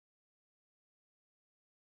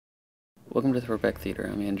Welcome to Throwback Theater.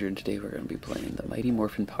 I'm Andrew, and today we're going to be playing the Mighty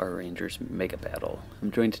Morphin Power Rangers Mega Battle.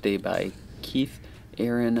 I'm joined today by Keith,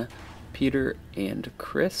 Aaron, Peter, and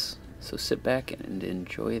Chris. So sit back and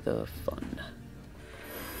enjoy the fun.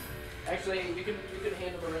 Actually, you can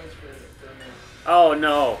hand him a reins for a minute. Oh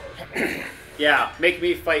no! Yeah, make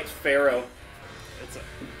me fight Pharaoh. It's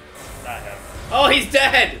not him. Oh, he's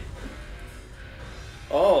dead!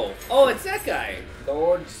 Oh, it's that guy.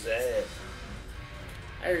 Lord Zed.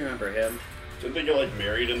 I remember him. Didn't they get like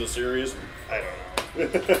married in the series? I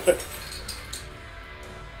don't know.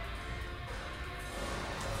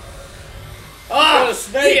 Oh, a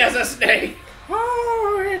snake! He has a snake!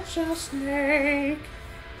 Oh, it's a snake.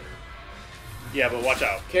 Yeah, but watch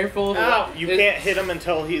out. Careful. Ow. You can't hit him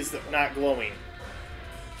until he's not glowing.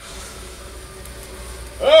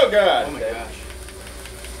 Oh god! Oh my gosh.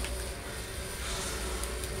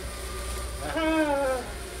 Ah.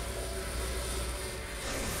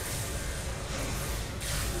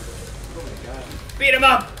 Oh my god. Beat him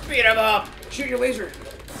up! Beat him up! Shoot your laser.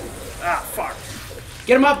 Ah, fuck.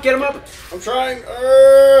 Get him up, get him up. I'm trying.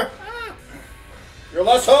 Your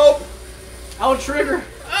less hope. I'll trigger.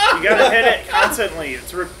 You gotta hit it constantly.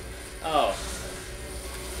 It's Oh.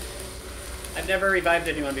 I've never revived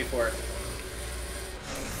anyone before.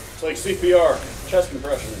 It's like CPR, chest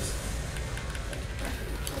compressions.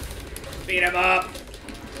 Beat him up!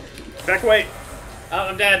 back away. Oh,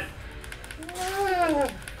 I'm dead.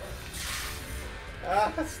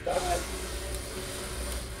 Stop it.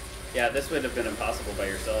 Yeah, this would have been impossible by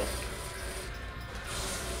yourself.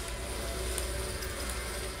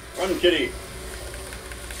 Run, kitty.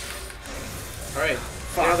 Alright.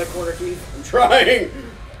 Get out of the corner, Keith. I'm trying.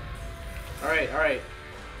 Alright.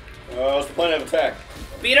 What's the plan of attack?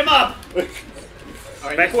 Beat him up!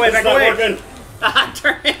 Alright. Back away, It's back not away. working. Ah,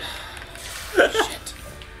 turn it! Shit.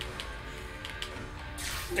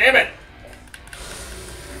 Damn it!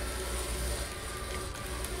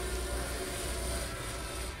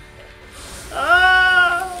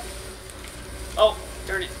 Ah! Oh,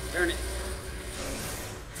 turn it.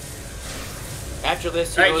 After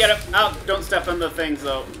this, he Alright, goes... get him out. Don't step on the things,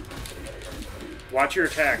 though. Watch your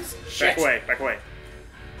attacks. Shit. Back away.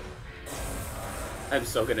 I'm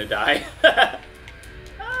so gonna die.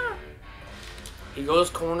 He goes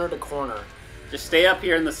corner to corner. Just stay up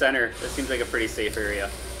here in the center. This seems like a pretty safe area.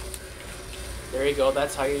 There you go.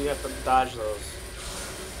 That's how you have to dodge those.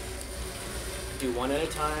 Do one at a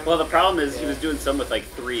time. Well, the problem is he was doing some with like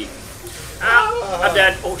 3. Ow! I'm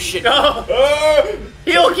dead. Oh shit. No! Ah!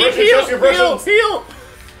 Heal! Keep Chest compressions. heal!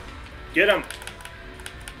 Get him.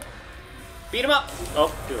 Beat him up!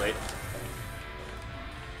 Oh, too late.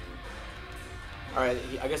 Alright,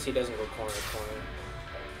 I guess he doesn't go corner to corner.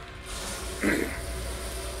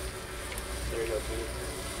 There you go,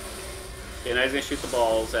 Keith. Okay, now he's gonna shoot the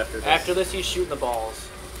balls after this. After this, he's shooting the balls.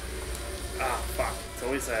 Ah, fuck. It's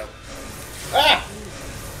always that. Ah!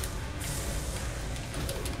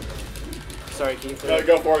 Sorry, Keith. Gotta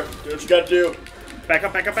go for it. Do what you gotta do. Back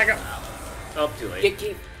up. Oh, too late. Get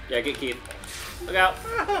Keith. Yeah, get Keith. Look out.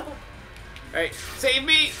 Alright, save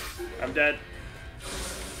me! I'm dead.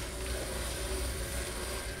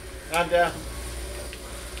 I'm down.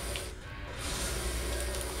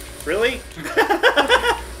 Really?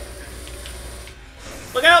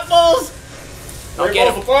 Look out, balls! I'll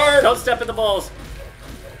get him. Apart. Don't step in the balls.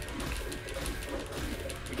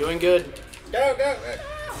 You're doing good. Go.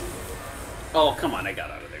 Oh, come on, I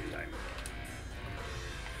got out of there in time.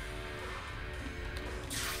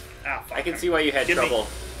 Ah, fuck. I can see why you had Give me- trouble.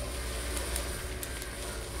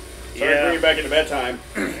 Sorry to bring you back into bedtime.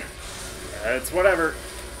 It's whatever.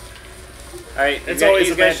 Alright, It's always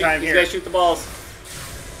a bad time These here. guys shoot the balls.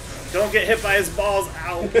 Don't get hit by his balls.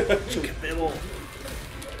 Ow. Bibble.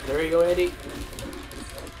 There you go, Andy.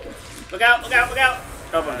 Look out! Oh,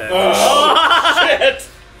 I'm dead. Oh, shit!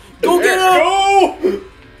 Go get him!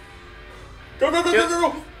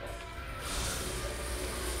 Go!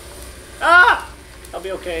 Ah! I'll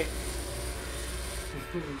be okay.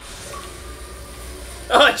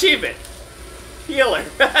 Oh, achievement! Healer!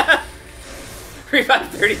 Revive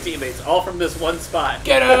 30 teammates, all from this one spot.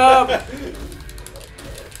 Get him!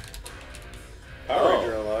 Power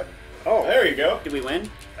Ranger unlock. Oh, There you go. Did we win?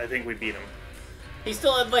 I think we beat him. He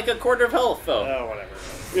still had like a quarter of health, though. Oh, whatever.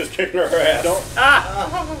 He was kicking our ass.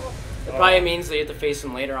 Ah! It probably means that you have to face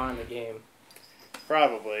him later on in the game.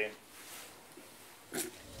 Probably.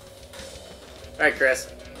 Alright,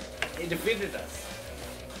 Chris. He defeated us.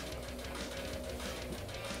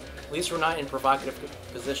 At least we're not in provocative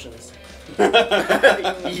positions.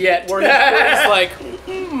 Yet. Where he's like,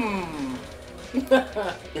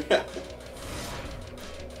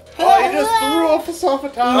 Oh, just threw us off a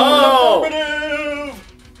tower. Oh! Affirmative!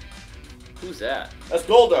 Who's that? That's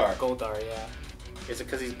Goldar. Goldar, yeah. Is it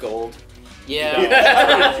because he's gold? Yeah.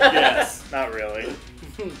 Yes. Not really.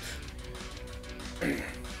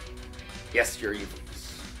 Yes, you're evil.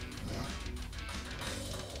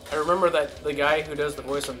 I remember that the guy who does the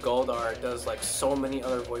voice of Goldar does like so many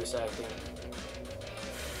other voice acting.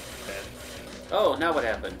 Oh, now what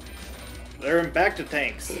happened? They're back to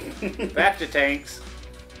tanks. Back to tanks.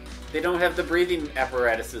 They don't have the breathing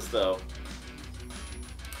apparatuses, though.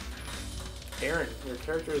 Aaron, your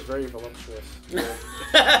character is very voluptuous. You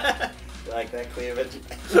like that cleavage?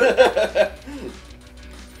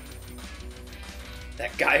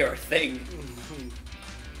 That guy or thing.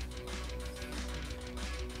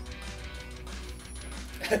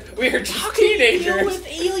 We're just teenagers. with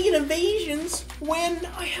alien invasions when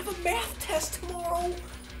I have a math test tomorrow?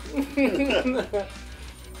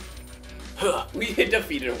 We had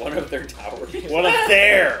defeated one of their towers. What up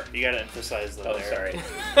there? You gotta emphasize the Oh, there.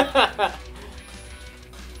 sorry.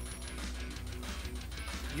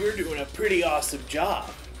 You're doing a pretty awesome job.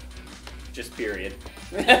 Just period.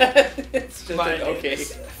 It's just My an okay.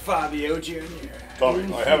 Fabio Jr.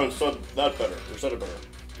 Tommy, I haven't said that better, or said it better.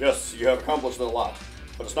 Yes, you have accomplished a lot,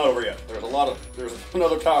 but it's not over yet. There's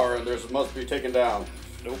another tower, and must be taken down.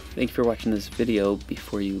 Nope. Thank you for watching this video.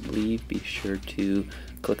 Before you leave, be sure to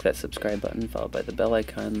click that subscribe button, followed by the bell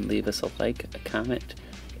icon, leave us a like, a comment,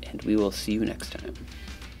 and we will see you next time.